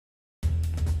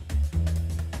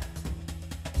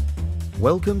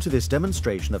Welcome to this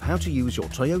demonstration of how to use your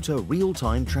Toyota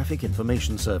Real-Time Traffic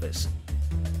Information Service.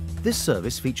 This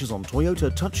service features on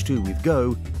Toyota Touch 2 with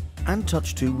Go and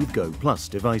Touch 2 with Go Plus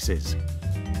devices.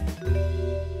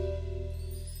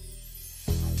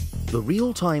 The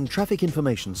Real-Time Traffic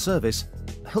Information Service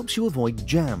helps you avoid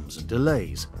jams and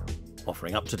delays,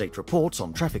 offering up-to-date reports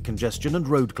on traffic congestion and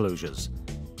road closures.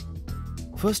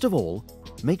 First of all,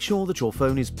 make sure that your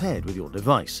phone is paired with your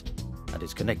device and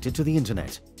is connected to the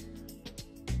internet.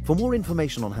 For more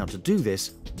information on how to do this,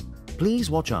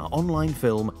 please watch our online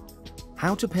film,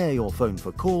 How to Pair Your Phone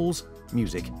for Calls,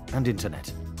 Music and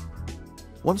Internet.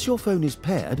 Once your phone is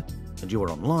paired and you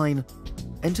are online,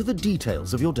 enter the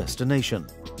details of your destination.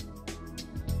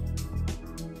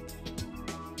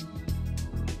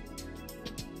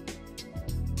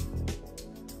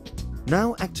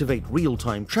 Now activate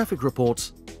real-time traffic reports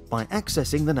by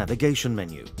accessing the navigation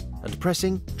menu and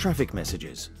pressing Traffic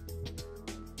Messages.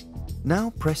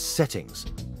 Now press Settings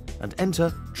and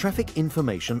enter Traffic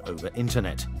Information over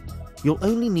Internet. You'll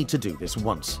only need to do this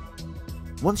once.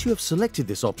 Once you have selected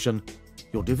this option,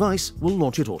 your device will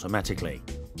launch it automatically.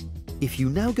 If you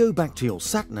now go back to your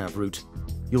sat-nav route,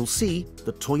 you'll see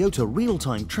that Toyota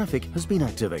Real-Time Traffic has been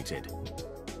activated.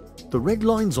 The red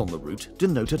lines on the route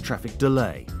denote a traffic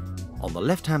delay. On the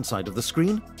left-hand side of the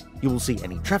screen, you will see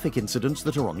any traffic incidents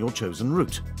that are on your chosen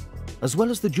route, as well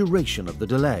as the duration of the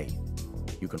delay.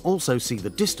 You can also see the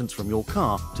distance from your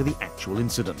car to the actual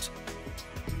incident.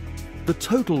 The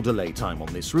total delay time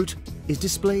on this route is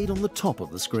displayed on the top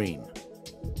of the screen.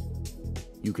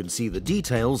 You can see the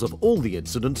details of all the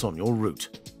incidents on your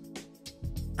route.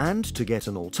 And to get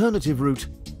an alternative route,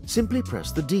 simply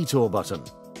press the detour button,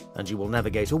 and you will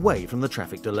navigate away from the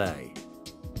traffic delay.